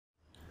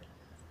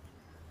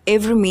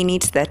Every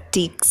minute that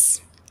ticks,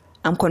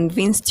 I'm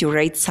convinced you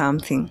write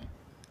something.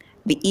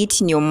 Be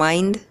it in your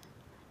mind,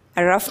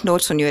 a rough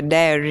note on your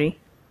diary,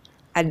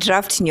 a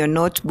draft in your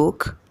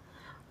notebook,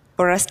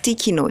 or a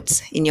sticky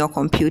note in your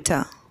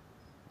computer.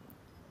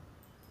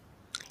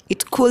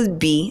 It could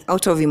be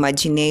out of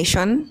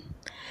imagination,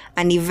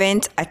 an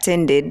event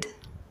attended,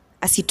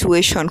 a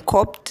situation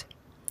coped,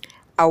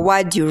 a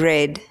word you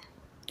read,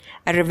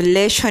 a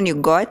revelation you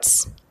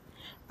got,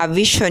 a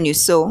vision you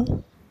saw,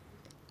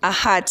 a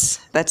heart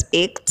that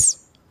ached,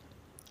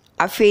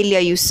 a failure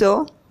you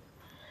saw,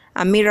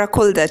 a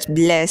miracle that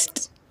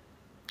blessed.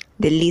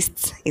 The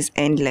list is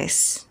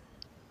endless.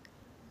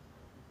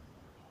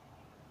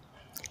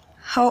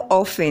 How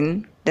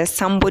often does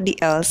somebody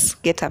else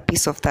get a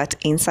piece of that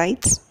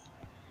insight?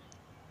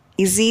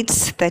 Is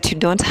it that you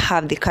don't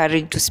have the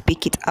courage to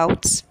speak it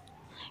out?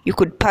 You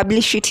could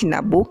publish it in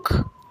a book,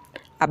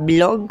 a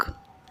blog,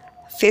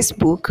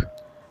 Facebook,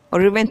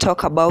 or even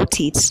talk about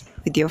it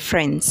with your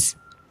friends.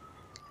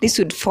 This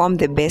would form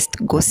the best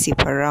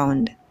gossip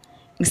around,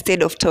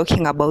 instead of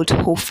talking about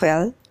who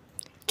fell,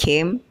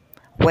 came,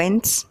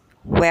 went,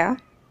 where.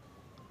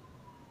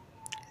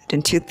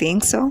 Don't you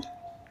think so?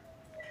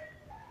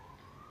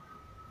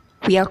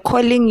 We are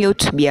calling you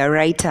to be a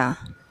writer.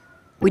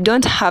 We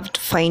don't have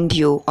to find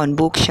you on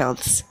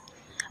bookshelves,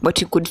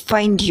 but you could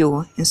find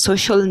you in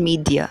social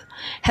media,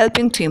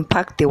 helping to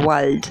impact the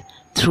world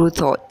through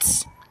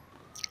thoughts.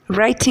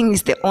 Writing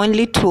is the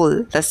only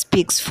tool that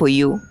speaks for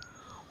you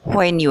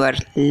when you are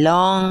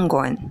long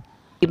gone.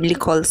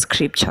 Biblical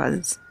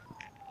scriptures.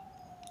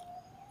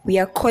 We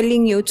are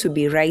calling you to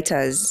be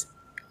writers.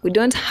 We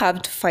don't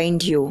have to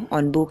find you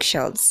on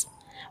bookshelves,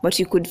 but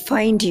you could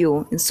find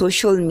you in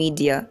social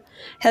media,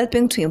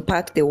 helping to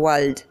impact the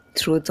world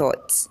through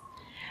thoughts.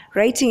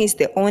 Writing is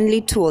the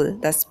only tool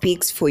that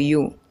speaks for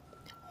you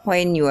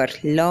when you are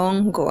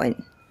long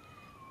gone.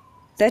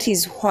 That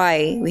is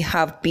why we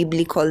have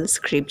biblical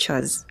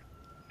scriptures.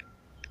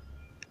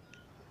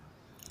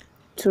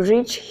 To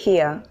reach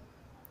here,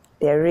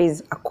 there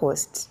is a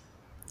cost.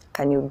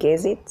 Can you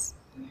guess it?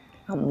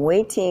 I'm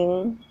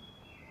waiting.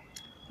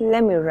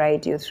 Let me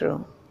ride you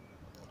through.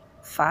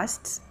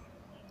 First,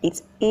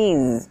 it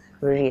is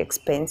very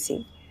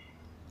expensive.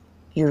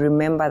 You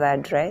remember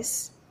that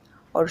dress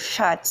or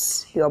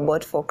shirts you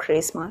bought for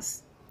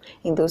Christmas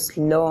in those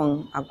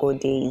long ago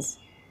days.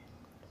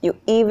 You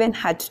even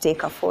had to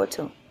take a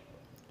photo.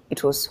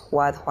 It was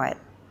worthwhile.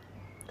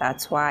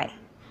 That's why.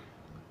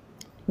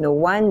 No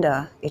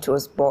wonder it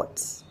was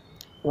bought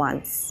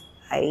once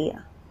a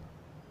year.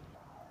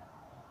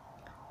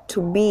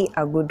 To be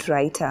a good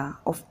writer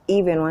of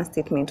even one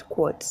statement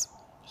quote,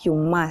 you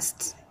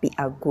must be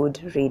a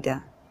good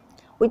reader.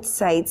 Which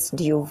sites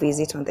do you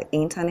visit on the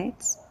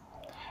internet?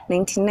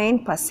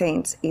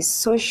 99% is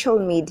social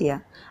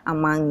media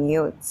among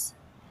youths.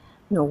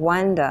 No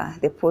wonder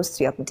the posts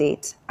you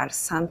update are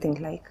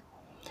something like,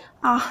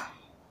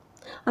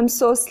 I'm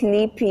so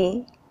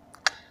sleepy.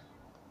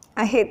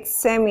 I hate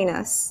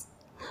seminars.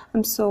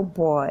 I'm so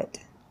bored.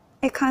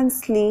 I can't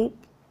sleep.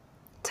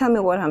 Tell me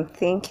what I'm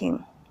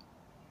thinking.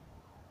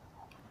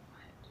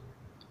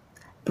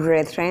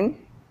 Brethren,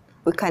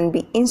 we can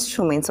be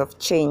instruments of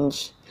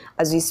change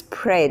as we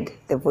spread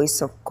the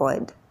voice of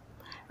God.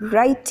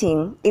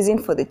 Writing isn't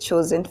for the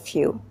chosen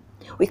few.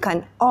 We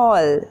can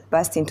all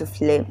burst into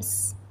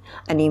flames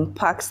and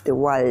impact the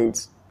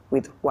world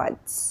with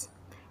words.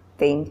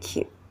 Thank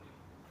you.